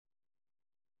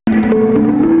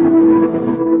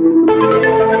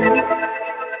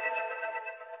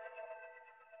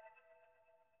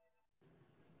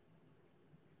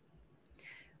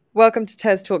Welcome to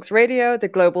TezTalks Radio, the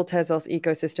global Tezos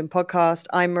ecosystem podcast.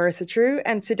 I'm Marissa True,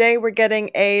 and today we're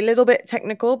getting a little bit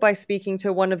technical by speaking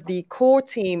to one of the core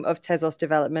team of Tezos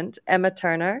development, Emma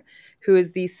Turner, who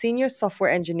is the senior software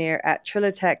engineer at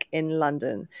TriliTech in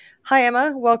London. Hi,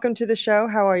 Emma. Welcome to the show.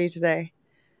 How are you today?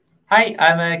 Hi,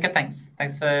 I'm good, thanks.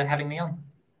 Thanks for having me on.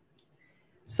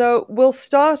 So we'll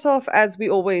start off as we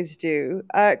always do.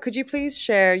 Could you please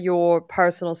share your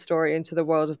personal story into the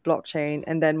world of blockchain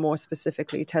and then more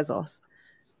specifically Tezos?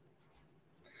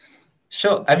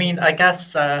 Sure. I mean, I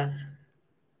guess for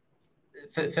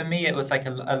me, it was like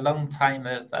a long time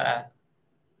of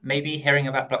maybe hearing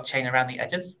about blockchain around the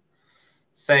edges.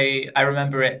 So I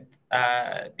remember it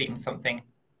being something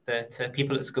that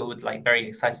people at school would like very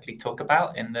excitedly talk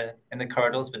about in the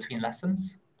corridors between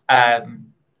lessons.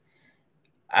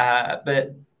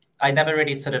 But I never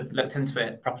really sort of looked into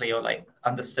it properly or like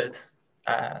understood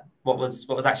what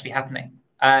was actually happening.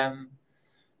 And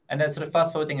then sort of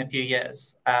fast forwarding a few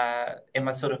years, in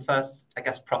my sort of first, I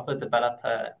guess, proper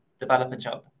developer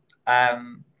job,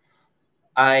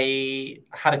 I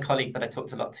had a colleague that I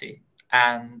talked a lot to,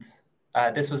 and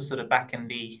this was sort of back in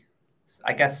the,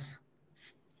 I guess,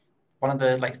 one of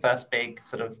the like first big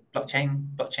sort of blockchain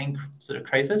sort of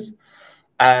crazes,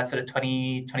 sort of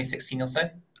 2016 or so,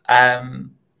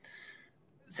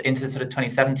 into sort of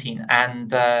 2017,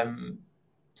 and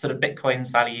sort of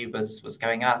Bitcoin's value was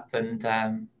going up,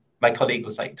 and my colleague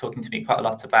was like talking to me quite a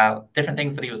lot about different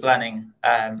things that he was learning.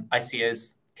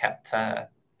 ICOs kept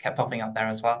popping up there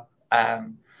as well.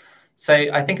 So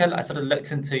I think I sort of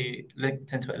looked into it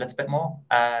a little bit more.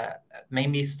 Made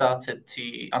me started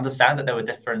to understand that there were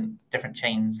different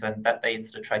chains and that they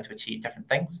sort of tried to achieve different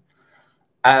things.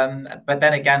 But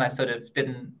then again, I sort of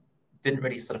didn't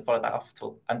really sort of follow that up at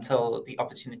all until the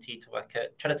opportunity to work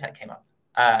at TriliTech came up.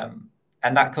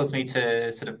 And that caused me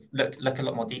to sort of look a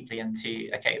lot more deeply into,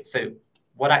 okay, so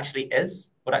what actually is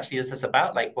this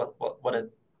about? Like what are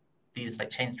these like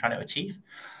chains trying to achieve?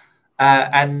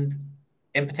 And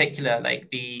in particular, like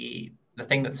the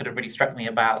thing that sort of really struck me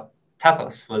about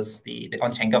Tezos was the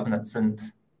on-chain governance. And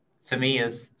for me,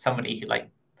 as somebody who like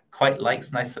quite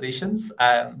likes nice solutions,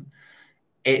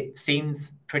 it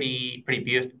seemed pretty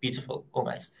beautiful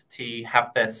almost to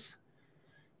have this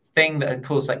thing that had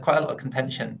caused like quite a lot of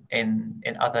contention in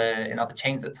other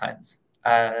chains at times,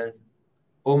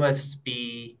 almost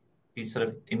be sort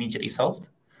of immediately solved,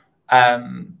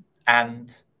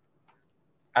 and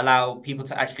allow people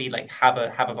to actually like have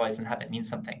a voice and have it mean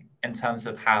something in terms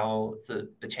of how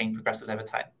the chain progresses over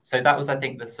time. So that was, I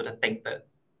think, the sort of thing that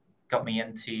got me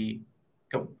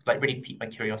really piqued my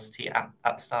curiosity at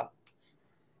the start.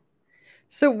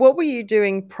 So what were you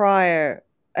doing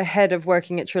ahead of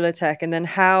working at TriliTech, and then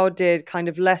how did kind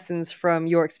of lessons from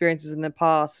your experiences in the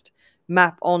past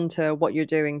map onto what you're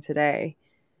doing today?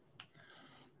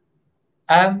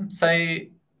 So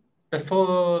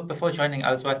before joining,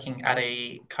 I was working at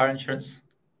a car insurance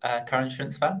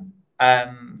firm,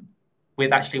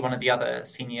 with actually one of the other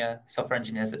senior software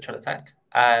engineers at TriliTech.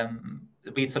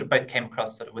 We sort of both came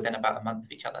across sort of within about a month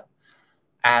of each other,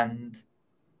 and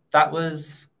that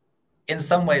was in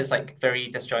some ways like very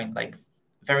disjoint, like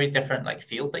very different like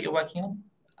field that you're working on,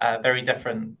 very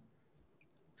different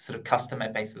sort of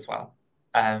customer base as well.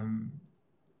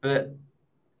 But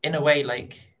in a way,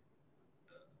 like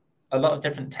a lot of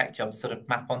different tech jobs sort of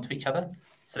map onto each other.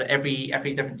 So that every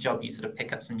different job, you sort of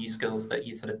pick up some new skills that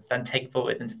you sort of then take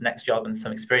forward into the next job and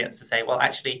some experience to say, well,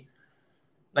 actually,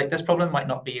 like this problem might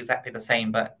not be exactly the same,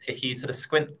 but if you sort of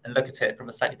squint and look at it from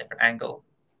a slightly different angle,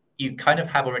 you kind of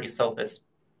have already solved this.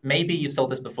 Maybe you've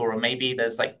solved this before, or maybe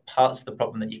there's like parts of the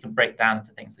problem that you can break down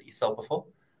into things that you solved before.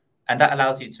 And that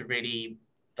allows you to really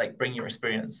like bring your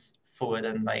experience forward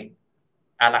and like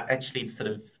actually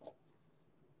sort of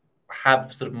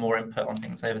have sort of more input on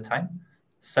things over time.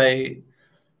 So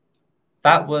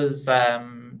that was,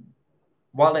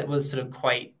 while it was sort of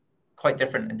quite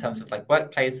different in terms of like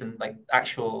workplace and like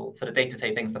actual sort of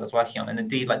day-to-day things that I was working on, and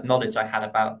indeed like knowledge I had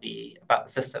about the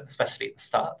system, especially at the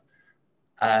start.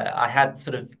 I had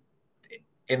sort of,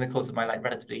 in the course of my like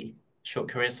relatively short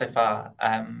career so far,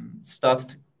 started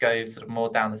to go sort of more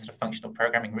down the sort of functional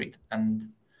programming route. And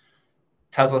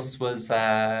Tezos was,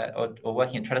 or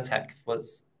working at TriliTech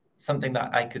was something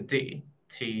that I could do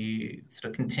to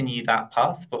sort of continue that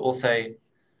path, but also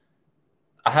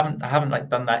I haven't like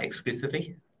done that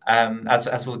exclusively.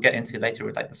 As we'll get into later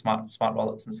with like the smart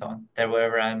rollups and so on. There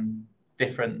were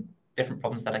different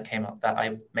problems that I came up that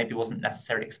I maybe wasn't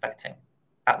necessarily expecting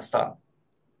at the start.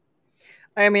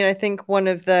 I mean, I think one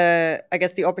of the, I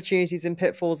guess, the opportunities and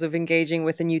pitfalls of engaging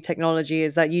with a new technology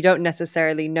is that you don't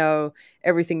necessarily know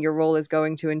everything your role is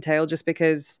going to entail, just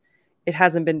because it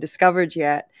hasn't been discovered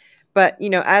yet. But,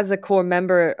 as a core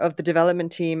member of the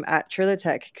development team at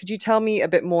TriliTech, could you tell me a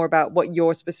bit more about what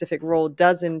your specific role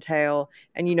does entail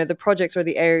and, the projects or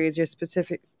the areas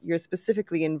you're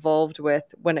specifically involved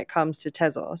with when it comes to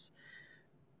Tezos?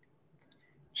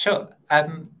 Sure.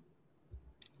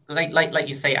 Like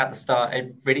you say at the start,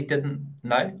 I really didn't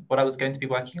know what I was going to be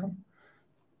working on.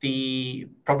 The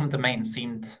problem domain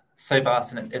seemed so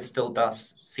vast, and it still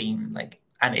does seem like,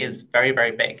 and is very,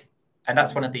 very big. And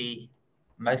that's one of the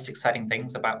most exciting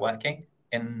things about working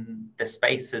in this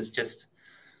space is just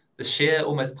the sheer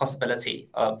almost possibility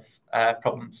of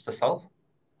problems to solve.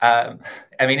 I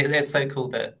mean, it's so cool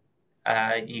that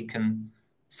you can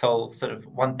solve sort of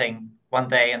one thing one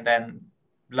day and then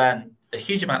learn a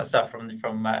huge amount of stuff from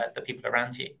the people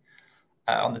around you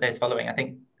on the days following. I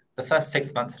think the first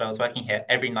 6 months that I was working here,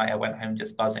 every night I went home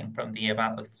just buzzing from the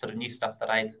amount of sort of new stuff that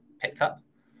I'd picked up.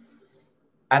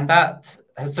 And that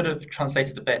has sort of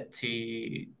translated a bit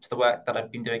to the work that I've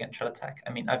been doing at TriliTech. I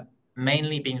mean, I've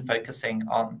mainly been focusing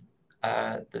on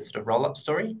the sort of roll-up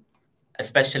story,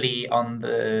 especially on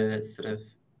the sort of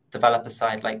developer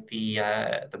side, like the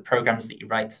programs that you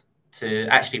write to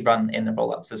actually run in the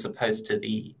roll-ups as opposed to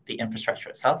the infrastructure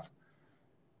itself.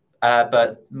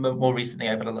 But more recently,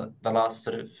 over the last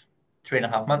sort of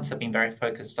 3.5 months, I've been very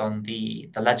focused on the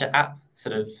Ledger app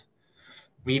sort of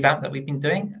revamp that we've been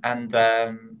doing, and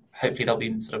hopefully there'll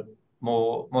be sort of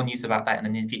more news about that in the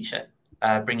near future,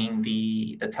 bringing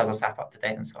the Tezos app up to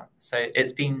date and so on. So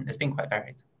it's been quite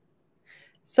varied.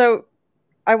 So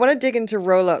I want to dig into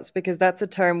rollups because that's a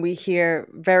term we hear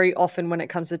very often when it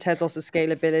comes to Tezos'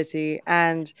 scalability.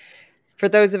 And for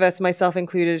those of us, myself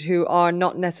included, who are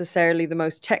not necessarily the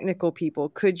most technical people,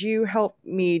 could you help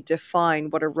me define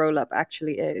what a rollup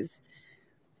actually is?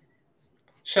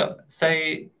 Sure.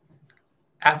 So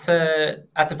at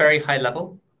a very high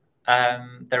level,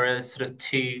 there are sort of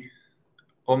two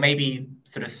or maybe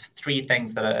sort of three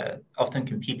things that are often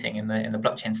competing in the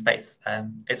blockchain space.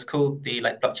 It's called the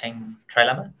blockchain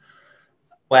trilemma,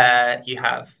 where you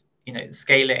have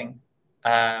scaling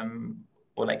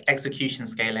or execution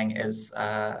scaling is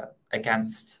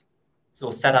against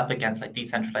or set up against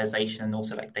decentralization and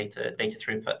also data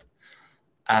throughput,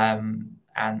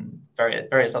 and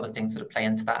various other things that play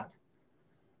into that.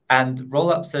 And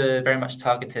rollups are very much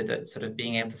targeted at sort of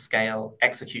being able to scale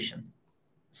execution.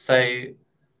 So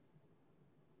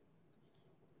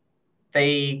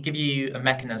they give you a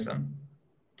mechanism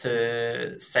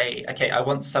to say, okay, I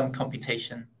want some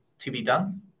computation to be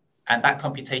done, and that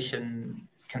computation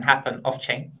can happen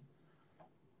off-chain,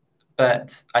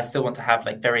 but I still want to have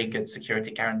very good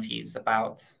security guarantees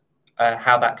about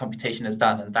how that computation is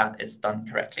done and that it's done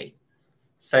correctly.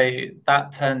 So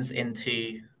that turns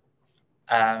into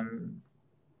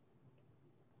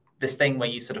this thing where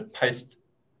you sort of post,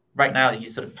 right now, you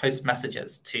sort of post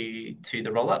messages to the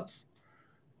rollups,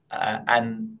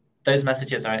 and those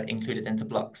messages are included into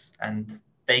blocks, and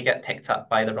they get picked up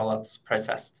by the rollups,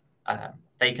 processed.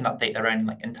 They can update their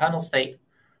own internal state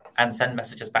and send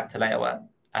messages back to layer one.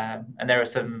 And there are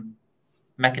some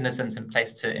mechanisms in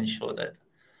place to ensure that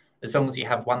as long as you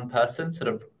have one person sort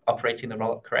of operating the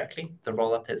rollup correctly, the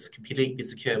rollup is completely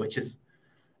secure, which is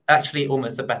actually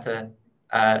almost a better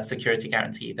security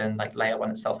guarantee than layer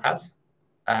one itself has.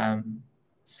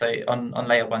 So on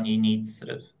layer one, you need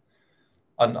sort of,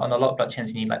 on a lot of blockchains,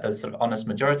 you need the sort of honest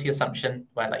majority assumption,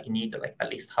 where you need at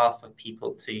least half of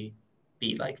people to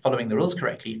be following the rules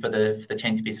correctly for the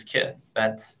chain to be secure.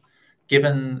 But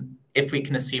given, if we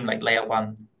can assume layer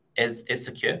one is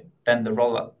secure, then the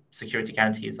rollup security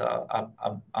guarantees are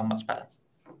much better.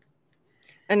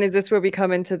 And is this where we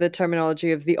come into the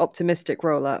terminology of the optimistic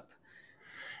rollup?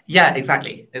 Yeah,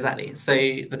 exactly. So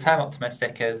the term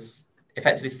optimistic is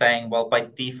effectively saying, well, by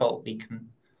default, we can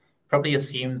probably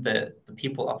assume that the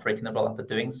people operating the rollup are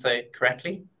doing so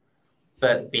correctly,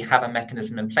 but we have a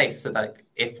mechanism in place so that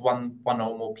if one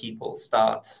or more people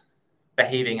start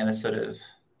behaving in a sort of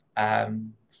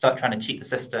start trying to cheat the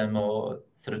system or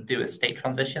sort of do a state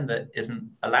transition that isn't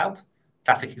allowed.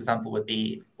 Classic example would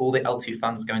be all the L2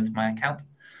 funds go into my account.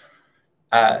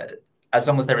 As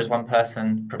long as there is one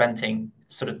person preventing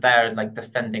sort of there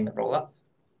defending the rollup,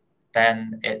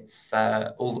 then it's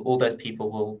all those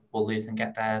people will lose and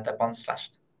get their bonds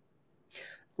slashed.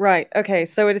 Right. Okay.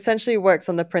 So it essentially works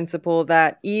on the principle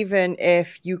that even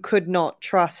if you could not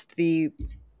trust the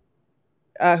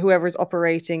whoever's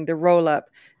operating the rollup,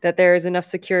 that there is enough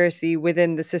security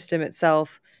within the system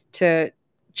itself to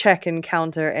check and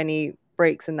counter any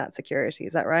breaks in that security.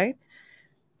 Is that right?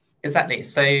 Exactly.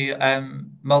 So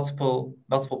multiple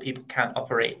people can't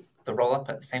operate the rollup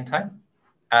at the same time.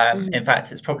 In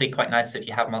fact, it's probably quite nice if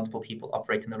you have multiple people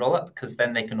operating the rollup, because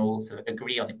then they can all sort of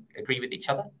agree with each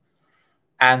other.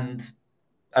 And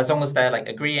as long as they're like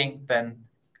agreeing, then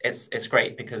it's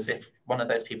great, because if one of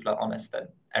those people are honest, then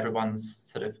everyone's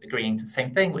sort of agreeing to the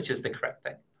same thing, which is the correct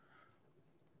thing.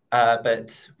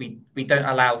 But we don't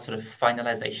allow sort of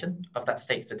finalization of that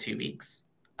state for 2 weeks,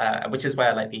 which is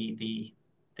where like the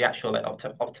actual like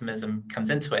optimism comes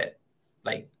into it.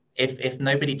 Like if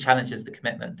nobody challenges the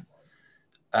commitment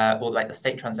or like the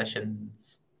state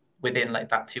transitions within like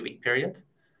that 2 week period,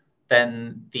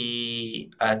 then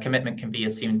the commitment can be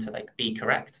assumed to like be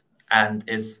correct and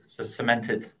is sort of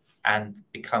cemented and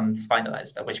becomes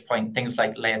finalized, at which point things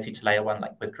like layer 2 to layer 1,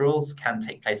 like withdrawals, can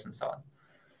take place and so on.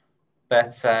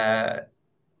 But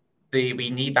we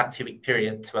need that 2 week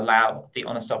period to allow the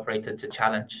honest operator to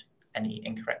challenge any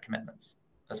incorrect commitments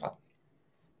as well.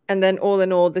 And then all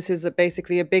in all, this is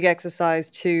basically a big exercise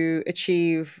to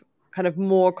achieve kind of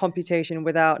more computation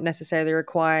without necessarily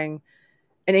requiring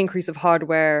an increase of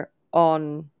hardware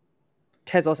on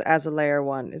Tezos as a layer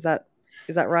 1. Is that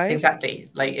right? Exactly.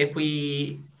 Like if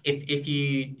you,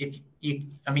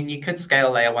 I mean, you could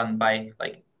scale layer 1 by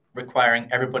like requiring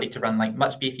everybody to run like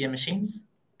much beefier machines,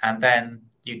 and then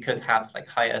you could have like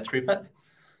higher throughput.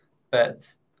 But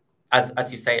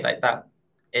as you say, like that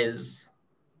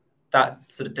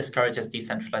sort of discourages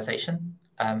decentralization.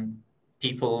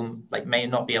 People like may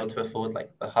not be able to afford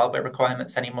like the hardware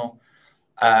requirements anymore,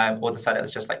 or decide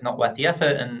it's just like not worth the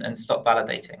effort and stop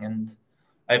validating. And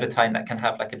over time, that can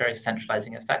have like a very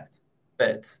centralizing effect.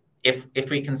 But if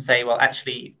we can say, well,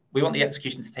 actually, we want the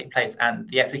execution to take place, and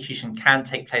the execution can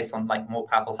take place on like more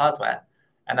powerful hardware,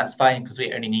 and that's fine because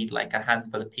we only need like a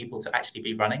handful of people to actually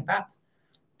be running that,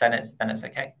 then it's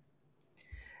okay.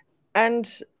 And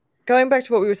going back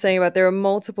to what we were saying about there are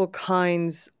multiple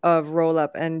kinds of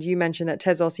rollup, and you mentioned that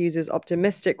Tezos uses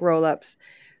optimistic rollups.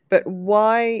 But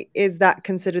why is that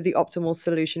considered the optimal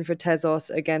solution for Tezos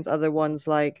against other ones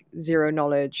like zero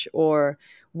knowledge? Or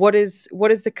what is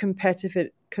the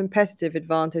competitive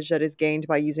advantage that is gained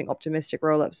by using optimistic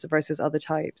rollups versus other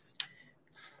types?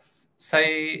 So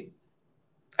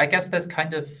I guess there's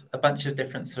kind of a bunch of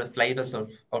different sort of flavors of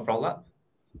rollup.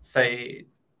 So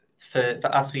for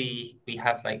us, we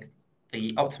have like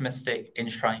the optimistic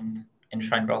enshrined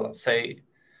rollup. So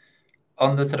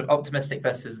on the sort of optimistic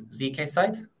versus ZK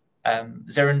side,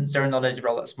 zero knowledge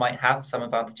rollups might have some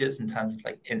advantages in terms of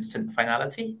like instant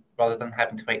finality rather than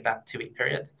having to wait that 2 week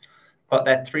period, but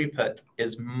their throughput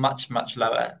is much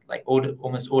lower, like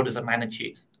almost orders of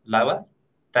magnitude lower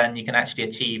than you can actually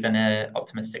achieve in an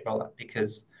optimistic rollup,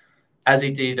 because as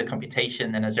you do the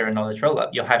computation in a zero knowledge rollup,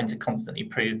 you're having to constantly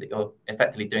prove that you're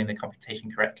effectively doing the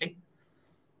computation correctly.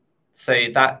 So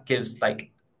that gives like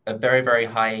a very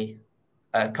high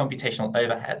computational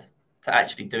overhead to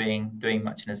actually doing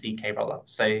much in a ZK rollup.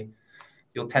 So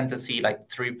you'll tend to see like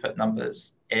throughput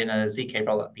numbers in a ZK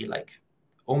rollup be like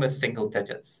almost single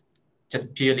digits,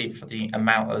 just purely for the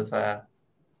amount of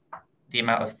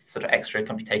sort of extra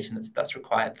computation that's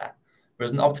required there.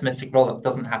 Whereas an optimistic rollup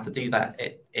doesn't have to do that.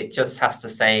 It just has to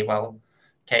say, well,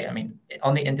 okay, I mean,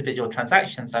 on the individual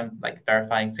transactions, I'm like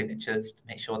verifying signatures to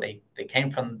make sure they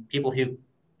came from people who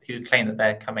claim that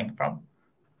they're coming from,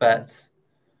 but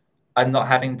I'm not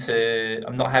having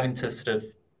to sort of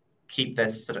keep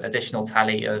this sort of additional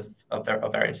tally of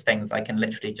various things. I can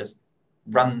literally just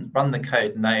run the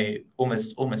code,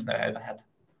 almost no overhead,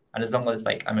 and as long as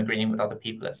like I'm agreeing with other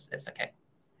people, it's okay.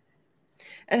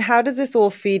 And how does this all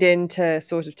feed into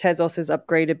sort of Tezos's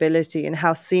upgradability and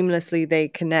how seamlessly they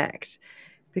connect?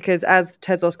 Because as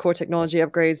Tezos core technology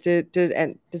upgrades,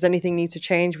 does anything need to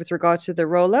change with regard to the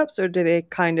rollups, or do they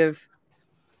kind of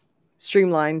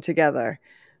streamline together?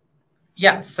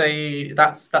 Yeah, so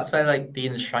that's where like the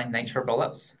enshrined nature of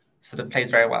rollups sort of plays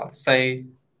very well. So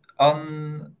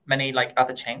on many like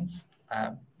other chains,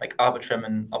 like Arbitrum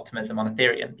and Optimism on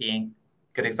Ethereum being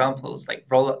good examples, like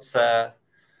rollups are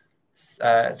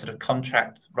sort of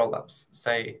contract rollups.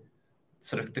 So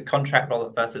sort of the contract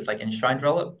rollup versus like enshrined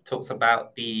rollup talks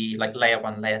about the like layer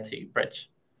 1, layer 2 bridge.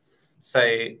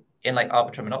 So in like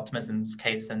Arbitrum and Optimism's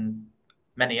case, and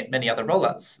many other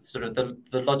rollups, sort of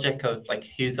the logic of like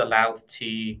who's allowed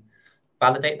to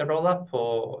validate the rollup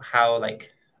or how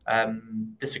like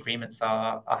disagreements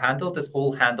are handled is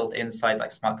all handled inside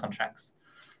like smart contracts,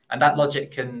 and that logic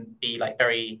can be like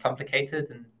very complicated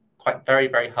and quite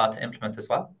very hard to implement as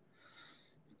well,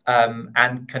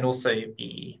 and can also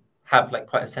have like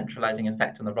quite a centralizing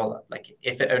effect on the rollup. Like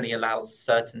if it only allows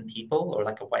certain people or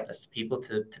like a whitelist of people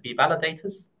to be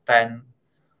validators, then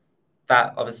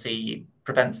that obviously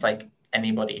prevents like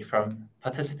anybody from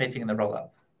participating in the rollup.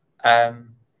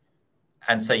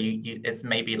 And so it's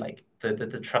maybe like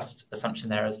the trust assumption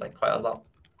there is like quite a lot.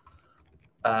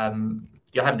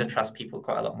 You're having to trust people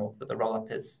quite a lot more that the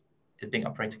rollup is being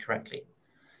operated correctly.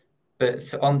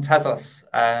 But on Tezos,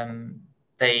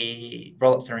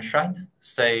 rollups are enshrined.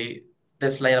 So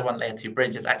this layer 1, layer 2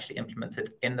 bridge is actually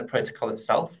implemented in the protocol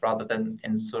itself rather than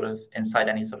inside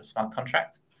any sort of smart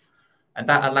contract. And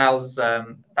that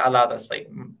allowed us like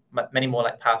many more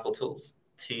like powerful tools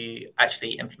to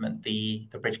actually implement the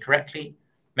bridge correctly,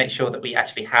 make sure that we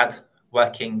actually had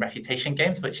working refutation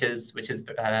games, which is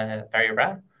very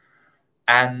rare,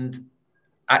 and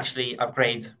actually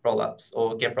upgrade rollups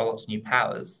or give rollups new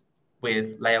powers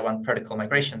with layer 1 protocol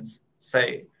migrations. So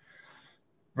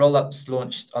rollups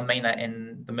launched on mainnet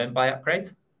in the Mumbai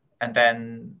upgrade, and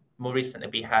then more recently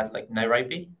we had like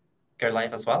Nairobi go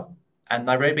live as well. And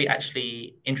Nairobi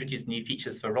actually introduced new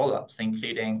features for rollups,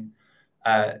 including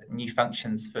new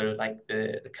functions for like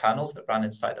the kernels that run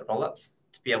inside the rollups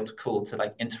to be able to call to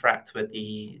like interact with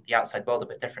the outside world a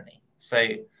bit differently. So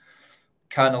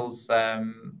kernels are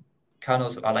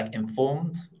like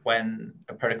informed when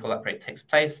a protocol upgrade takes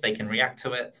place. They can react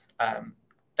to it.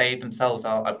 They themselves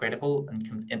are upgradable and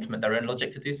can implement their own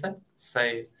logic to do so.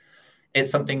 So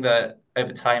it's something that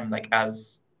over time, like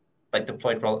as like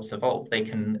deployed rollups evolve, they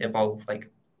can evolve like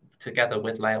together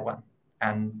with layer 1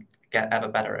 and get ever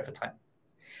better over time.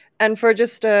 And for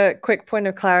just a quick point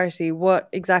of clarity, what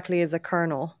exactly is a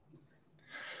kernel?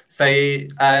 So the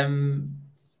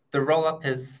rollup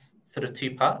is sort of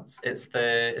two parts. It's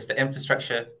the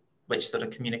infrastructure which sort of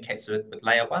communicates with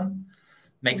layer 1,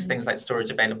 makes things like storage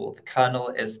available. The kernel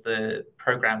is the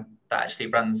program that actually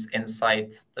runs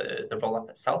inside the rollup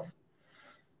itself.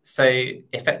 So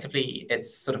effectively,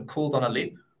 it's sort of called on a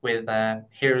loop with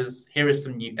here is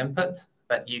some new input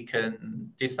that you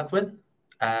can do stuff with.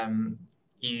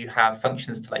 You have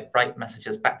functions to like write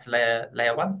messages back to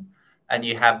layer 1, and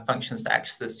you have functions to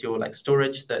access your like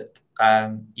storage that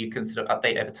you can sort of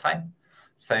update over time.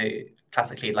 So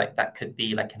classically, like that could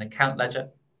be like an account ledger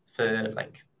for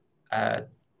like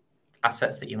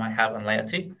assets that you might have on layer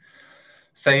 2.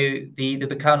 So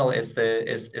the kernel is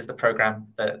the program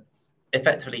that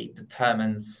effectively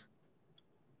determines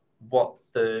what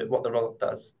the rollup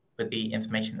does with the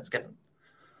information that's given.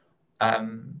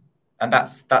 And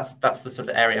that's the sort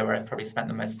of area where I've probably spent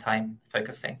the most time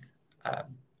focusing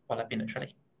while I've been at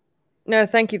Trilly. No,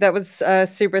 thank you. That was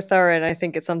super thorough, and I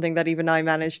think it's something that even I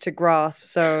managed to grasp.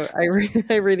 So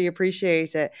I really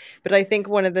appreciate it. But I think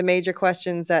one of the major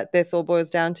questions that this all boils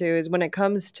down to is when it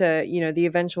comes to, the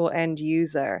eventual end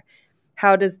user,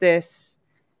 how is this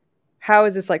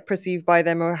like perceived by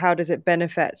them, or how does it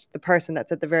benefit the person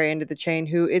that's at the very end of the chain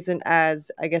who isn't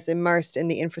as, I guess, immersed in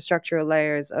the infrastructural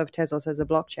layers of Tezos as a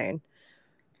blockchain?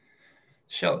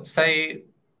 Sure. So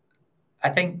I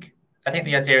think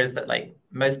the idea is that like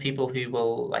most people who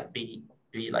will like be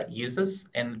like users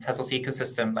in the Tezos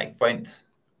ecosystem like won't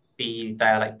be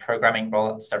there like programming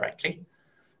rollups directly,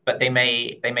 but they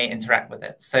may interact with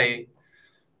it. So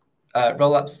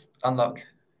rollups unlock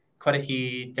quite a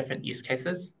few different use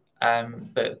cases,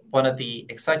 but one of the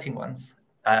exciting ones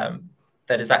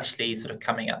that is actually sort of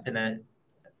coming up in a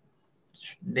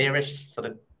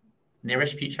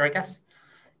nearish future, I guess,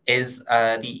 is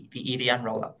the EVM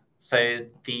rollup. So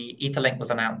the Etherlink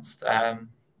was announced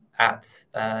at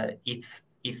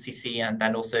EthCC and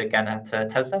then also again at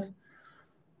TezDev.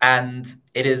 And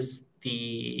it is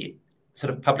the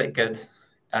sort of public good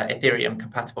Ethereum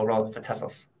compatible rollup for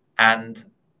Tezos. And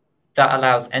that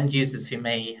allows end users who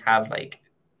may have like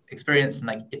experience in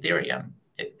like Ethereum,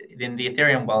 in the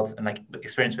Ethereum world and like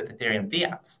experience with Ethereum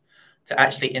dApps to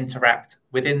actually interact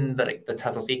within the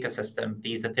Tezos ecosystem,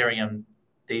 these Ethereum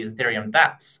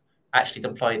dApps actually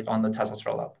deployed on the Tezos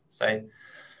rollup. So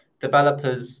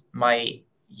developers might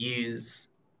use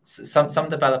some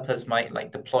developers might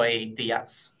like deploy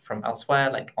dApps from elsewhere,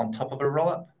 like on top of a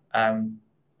rollup.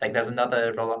 Like there's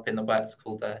another rollup in the works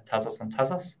called Tezos on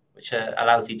Tezos, which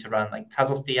allows you to run like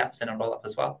Tezos dApps in a rollup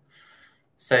as well.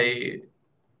 So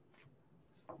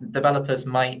developers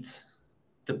might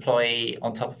deploy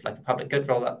on top of like a public good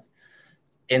rollup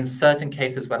in certain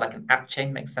cases where like an app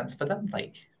chain makes sense for them.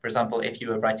 Like, for example, if you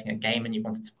were writing a game and you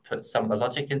wanted to put some of the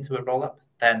logic into a rollup,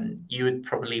 then you would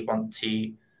probably want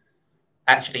to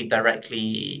actually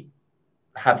directly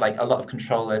have like a lot of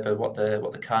control over what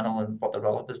the kernel and what the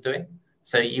rollup is doing.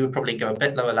 So you would probably go a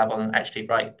bit lower level and actually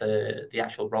write the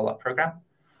actual rollup program.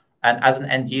 And as an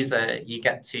end user, you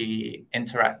get to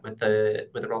interact with the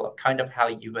rollup kind of how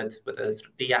you would with a sort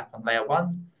of dApp on layer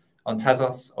 1 on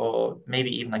Tezos, or maybe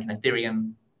even like an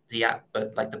Ethereum dApp,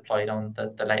 but like deployed on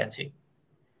the layer 2.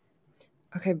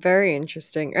 Okay, very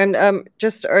interesting. And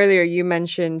just earlier you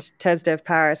mentioned TesDev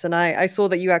Paris, and I saw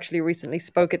that you actually recently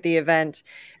spoke at the event,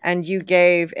 and you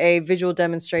gave a visual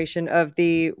demonstration of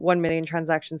the 1 million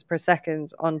transactions per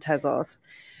second on Tezos.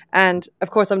 And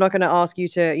of course, I'm not going to ask you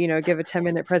to, give a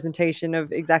 10-minute presentation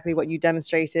of exactly what you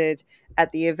demonstrated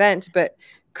at the event, but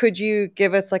could you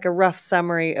give us like a rough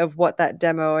summary of what that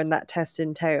demo and that test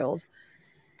entailed?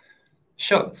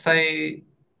 Sure. So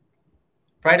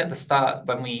right at the start,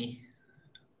 when we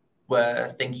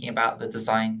were thinking about the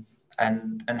design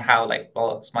and how like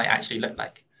rollups might actually look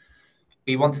like,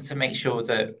 we wanted to make sure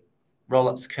that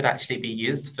rollups could actually be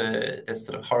used for this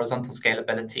sort of horizontal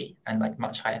scalability and like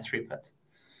much higher throughput.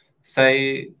 So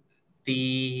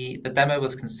the demo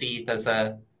was conceived as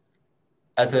a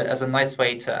nice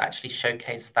way to actually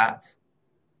showcase that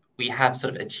we have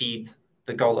sort of achieved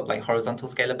the goal of like horizontal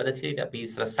scalability that we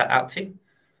sort of set out to.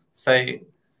 So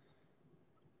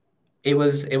it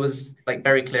was like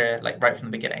very clear like right from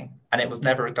the beginning, and it was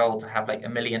never a goal to have like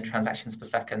 1 million transactions per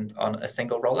second on a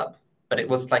single rollup, but it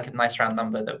was like a nice round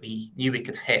number that we knew we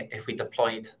could hit if we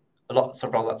deployed lots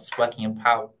of rollups working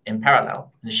in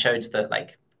parallel and showed that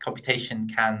like computation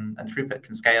can and throughput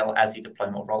can scale as you deploy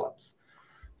more rollups.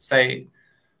 So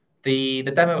the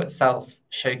demo itself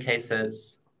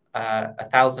showcases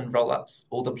 1,000 rollups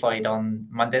all deployed on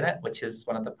MondayNet, which is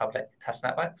one of the public test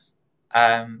networks.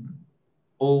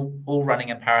 All running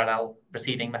in parallel,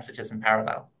 receiving messages in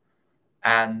parallel,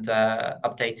 and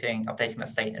updating the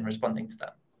state and responding to them.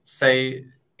 So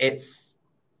it's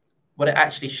what it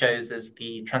actually shows is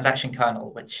the transaction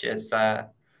kernel, which is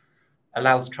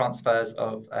allows transfers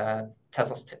of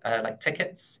Tezos like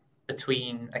tickets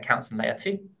between accounts in layer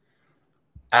 2,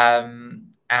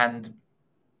 and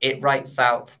it writes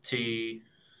out to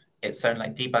its own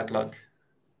like debug log,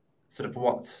 sort of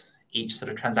what each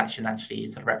sort of transaction actually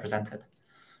sort of represented.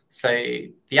 So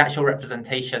the actual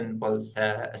representation was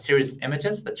a series of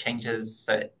images that changes.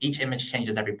 So each image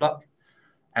changes every block,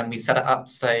 and we set it up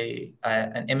so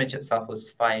an image itself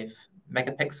was 5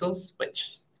 megapixels,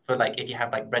 which for like if you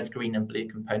have like red, green, and blue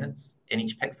components in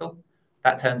each pixel,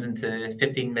 that turns into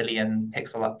 15 million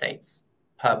pixel updates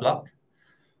per block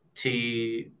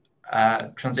to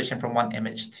transition from one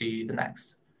image to the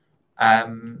next.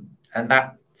 And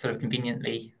that sort of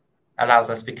conveniently allows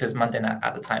us, because MondayNet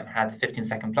at the time had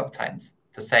 15-second block times,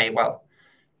 to say, well,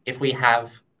 if we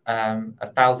have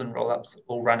 1,000 rollups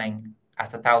all running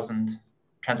at 1,000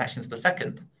 transactions per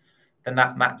second, then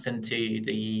that maps into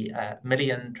the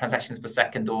million transactions per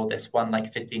second, or this one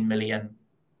like 15 million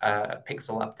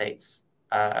pixel updates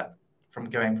from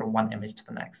going from one image to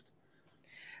the next.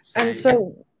 So, And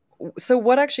yeah. so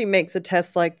what actually makes a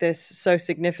test like this so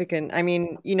significant? I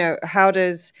mean, how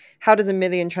does 1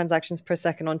 million transactions per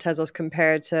second on Tezos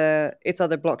compare to its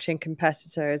other blockchain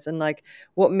competitors? And like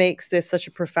what makes this such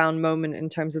a profound moment in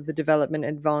terms of the development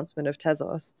and advancement of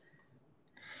Tezos?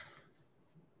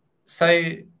 So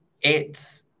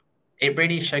it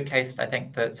really showcased, I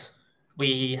think, that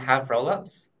we have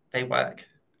rollups, they work,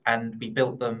 and we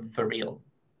built them for real.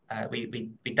 We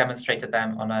demonstrated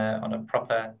them on a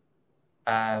proper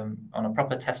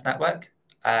test network.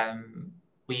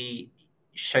 We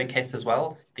showcase as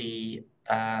well the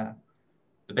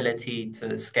ability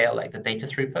to scale like the data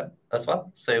throughput as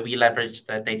well. So we leverage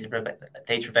the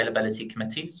data availability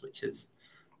committees, which is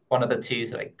one of the two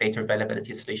like data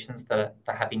availability solutions that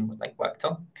have been like worked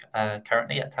on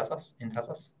currently at Tezos in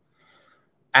Tezos.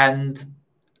 And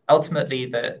ultimately,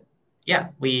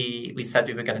 we said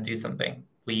we were going to do something.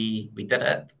 We did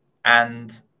it,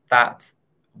 and that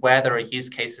where there are use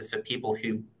cases for people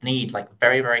who need like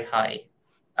very very high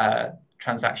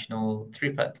transactional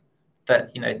throughput,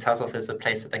 that Tezos is a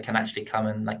place that they can actually come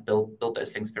and like build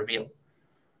those things for real.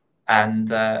 And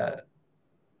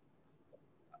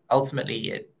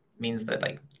ultimately, it means that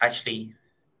like actually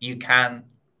you can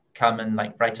come and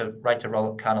like write a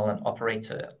rollup kernel and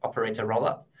operate a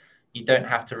rollup. You don't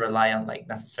have to rely on like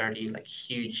necessarily like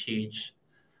huge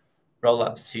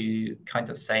rollups who kind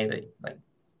of say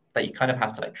that you kind of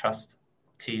have to like trust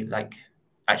to like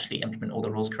actually implement all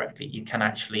the rules correctly. You can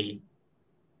actually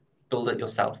build it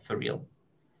yourself for real,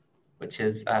 which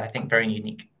is I think very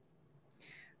unique.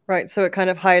 Right. So it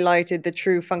kind of highlighted the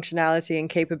true functionality and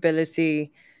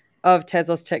capability of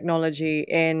Tezos technology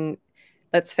in,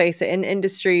 let's face it, an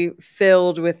industry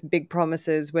filled with big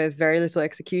promises with very little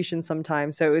execution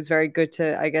sometimes. So it was very good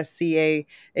to, I guess, see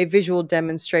a visual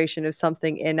demonstration of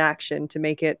something in action to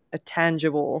make it a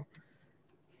tangible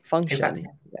Exactly. function.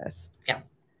 Yes. Yeah.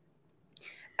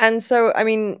 And so, I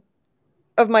mean,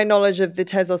 of my knowledge of the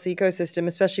Tezos ecosystem,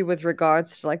 especially with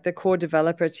regards to like the core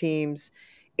developer teams,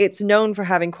 it's known for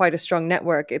having quite a strong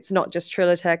network. It's not just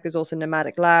TriliTech. There's also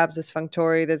Nomadic Labs, there's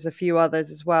Functori, there's a few others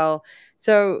as well.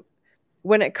 So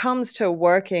when it comes to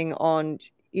working on,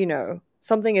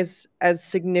 something as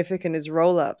significant as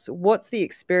rollups, what's the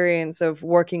experience of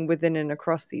working within and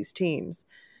across these teams?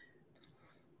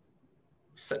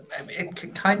 So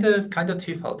it kind of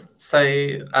twofold. So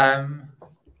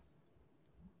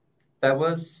there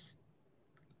was,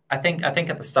 I think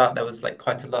at the start there was like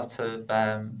quite a lot of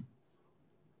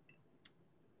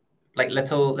like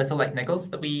little like niggles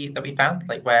that we found,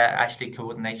 like where actually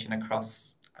coordination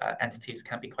across entities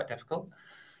can be quite difficult.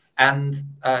 And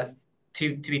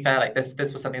to be fair, like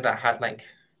this was something that had like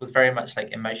was very much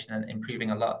like in motion and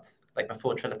improving a lot, like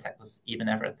before TriliTech was even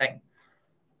ever a thing.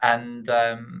 And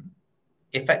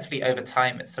effectively over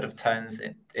time, it sort of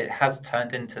it has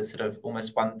turned into sort of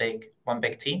almost one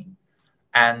big team,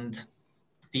 and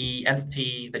the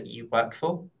entity that you work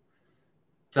for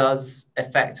does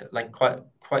affect like quite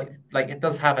like it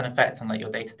does have an effect on like your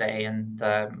day to day and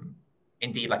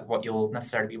indeed like what you'll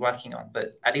necessarily be working on.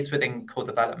 But at least within core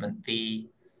development,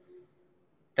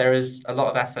 there is a lot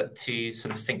of effort to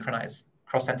sort of synchronize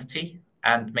cross entity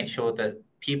and make sure that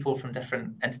people from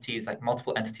different entities, like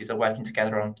multiple entities, are working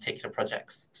together on particular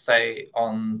projects. So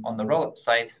on the roll-up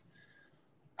side,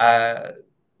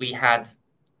 we had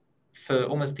for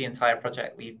almost the entire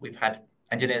project, we've had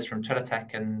engineers from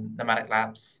TriliTech and Nomadic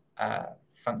Labs,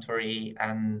 Functori,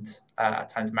 and at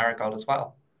times Marigold as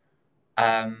well.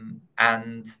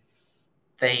 And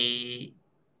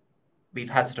we've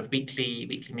had sort of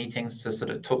weekly meetings to sort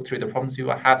of talk through the problems we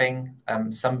were having.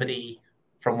 Somebody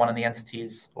from one of the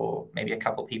entities, or maybe a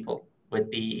couple of people, would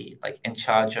be like in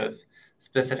charge of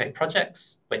specific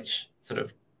projects, which sort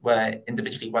of were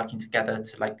individually working together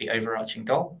to like the overarching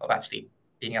goal of actually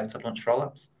being able to launch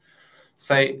rollups.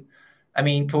 So, I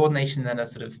mean, coordination in a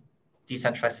sort of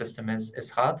decentralized system is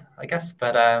hard, I guess.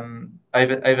 But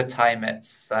over time,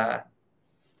 it's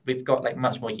we've got like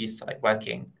much more used to like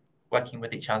working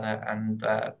with each other and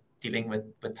dealing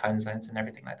with time zones and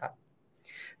everything like that.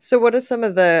 So what are some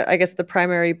of the, I guess, the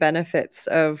primary benefits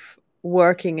of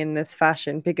working in this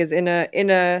fashion? Because in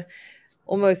a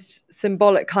almost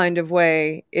symbolic kind of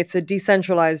way, it's a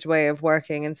decentralized way of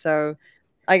working. And so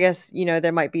I guess,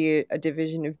 there might be a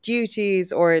division of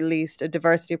duties or at least a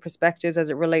diversity of perspectives as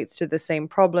it relates to the same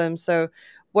problem. So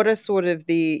what are sort of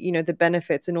the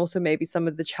benefits and also maybe some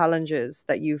of the challenges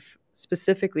that you've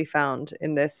specifically found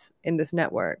in this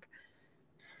network?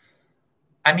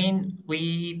 I mean,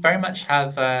 we very much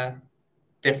have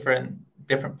different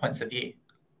points of view,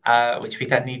 which we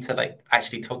then need to like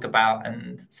actually talk about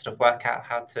and sort of work out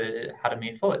how to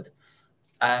move forward.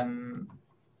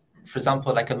 For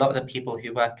example, like a lot of the people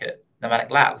who work at Nomadic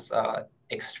Labs are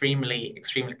extremely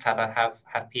clever,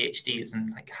 have PhDs,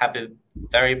 and like have a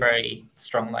very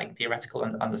strong like theoretical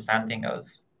understanding of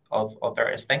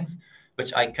various things,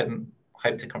 which I couldn't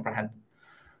hope to comprehend.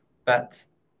 But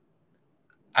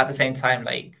at the same time,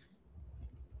 like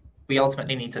we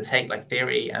ultimately need to take like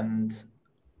theory and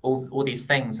all these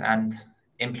things and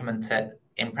implement it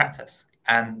in practice.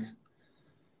 And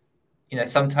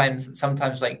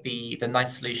sometimes like the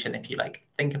nice solution, if you like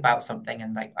think about something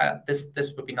and like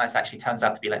this would be nice, actually turns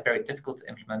out to be like very difficult to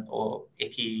implement, or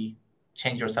if you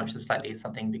change your assumptions slightly,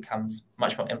 something becomes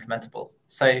much more implementable.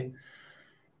 So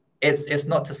it's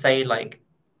not to say like,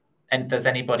 and there's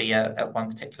anybody at one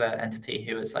particular entity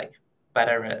who is like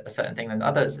better at a certain thing than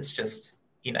others. It's just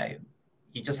you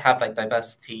just have like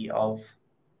diversity of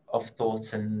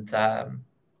thought and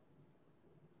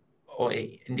or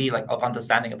indeed like of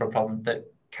understanding of a problem that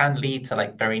can lead to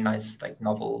like very nice like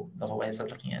novel ways of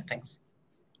looking at things.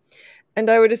 And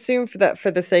I would assume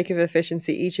for the sake of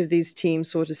efficiency, each of these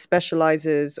teams sort of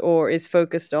specializes or is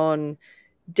focused on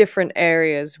different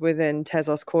areas within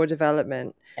Tezos core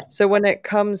development. Yeah. So when it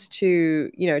comes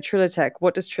to, TriliTech,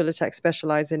 what does TriliTech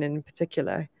specialize in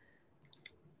particular?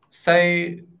 So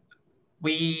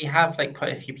we have like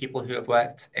quite a few people who have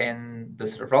worked in the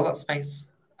sort of rollout space.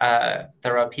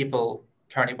 There are people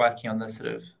currently working on the sort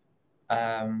of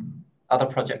other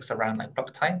projects around like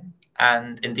block time,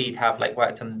 and indeed have like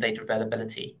worked on data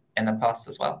availability in the past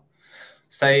as well.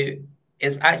 So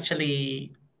it's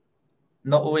actually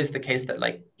not always the case that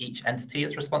like each entity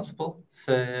is responsible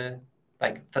for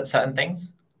like for certain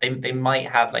things. They might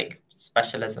have like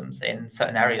specialisms in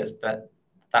certain areas, but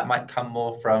that might come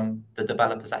more from the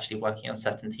developers actually working on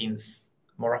certain teams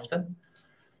more often.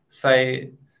 So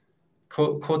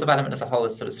core development as a whole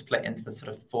is sort of split into the sort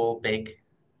of four big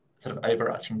sort of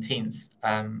overarching teams: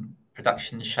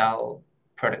 production, shell,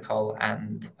 protocol,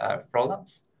 and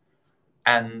rollups.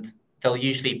 And there'll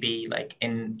usually be like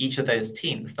in each of those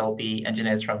teams, there'll be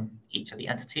engineers from each of the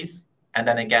entities. And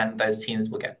then again, those teams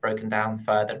will get broken down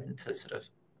further into sort of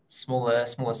smaller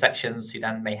sections who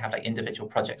then may have like individual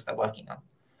projects they're working on.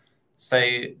 So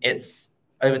it's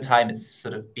over time, it's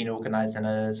sort of been organized in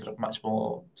a sort of much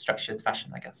more structured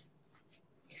fashion, I guess.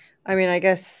 I mean, I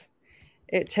guess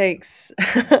it takes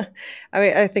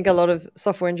I think a lot of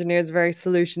software engineers are very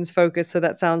solutions focused, so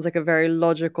that sounds like a very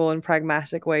logical and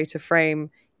pragmatic way to frame,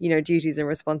 duties and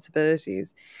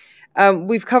responsibilities.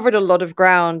 We've covered a lot of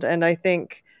ground, and I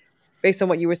think based on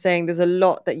what you were saying, there's a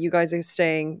lot that you guys are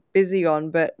staying busy on.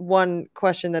 But one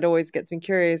question that always gets me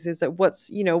curious is that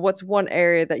what's one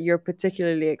area that you're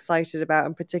particularly excited about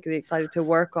and particularly excited to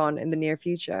work on in the near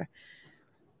future?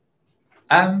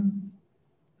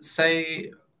 So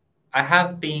I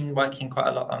have been working quite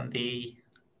a lot on the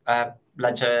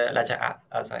Ledger app,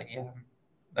 as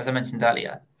I mentioned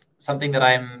earlier. Something that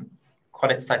I'm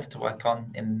quite excited to work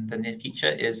on in the near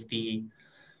future is the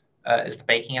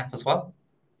baking app as well.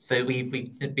 So we've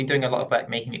been doing a lot of work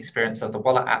making the experience of the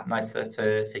wallet app nicer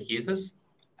for users,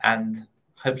 and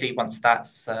hopefully once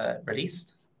that's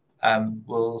released,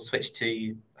 we'll switch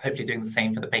to hopefully doing the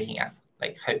same for the baking app,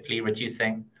 like hopefully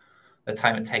reducing the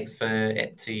time it takes for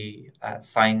it to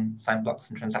sign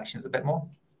blocks and transactions a bit more,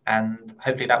 and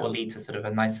hopefully that will lead to sort of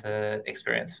a nicer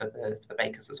experience for the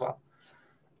bakers as well.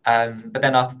 But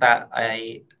then after that,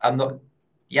 I'm not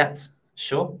yet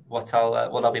sure what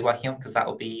I'll be working on, because that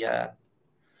will be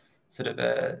sort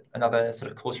of another sort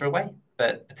of quarter away.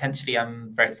 But potentially,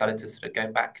 I'm very excited to sort of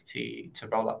go back to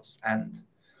rollups and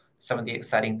some of the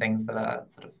exciting things that are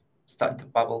sort of starting to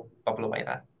bubble away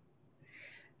there.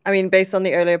 I mean, based on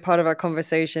the earlier part of our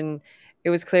conversation, it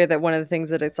was clear that one of the things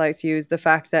that excites you is the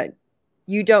fact that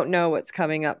you don't know what's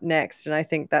coming up next. And I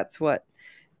think that's what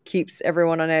keeps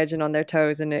everyone on edge and on their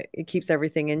toes, and it keeps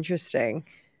everything interesting.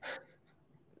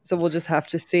 So we'll just have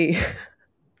to see.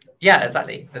 Yeah,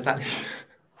 exactly.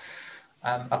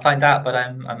 I'll find out, but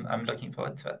I'm looking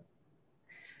forward to it.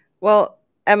 Well,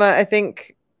 Emma, I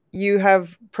think you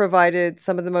have provided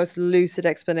some of the most lucid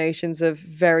explanations of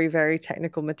very, very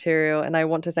technical material, and I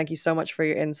want to thank you so much for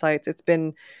your insights. It's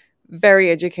been very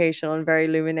educational and very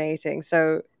illuminating.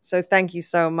 So thank you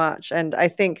so much. And I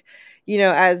think,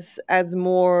 as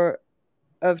more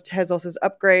of Tezos's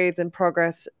upgrades and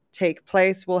progress take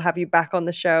place, we'll have you back on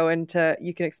the show, and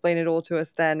you can explain it all to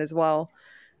us then as well.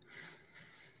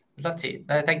 I'd love to.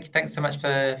 No, thanks so much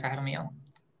for having me on.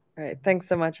 All right. Thanks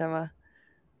so much, Emma.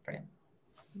 Brilliant.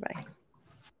 Bye. Thanks.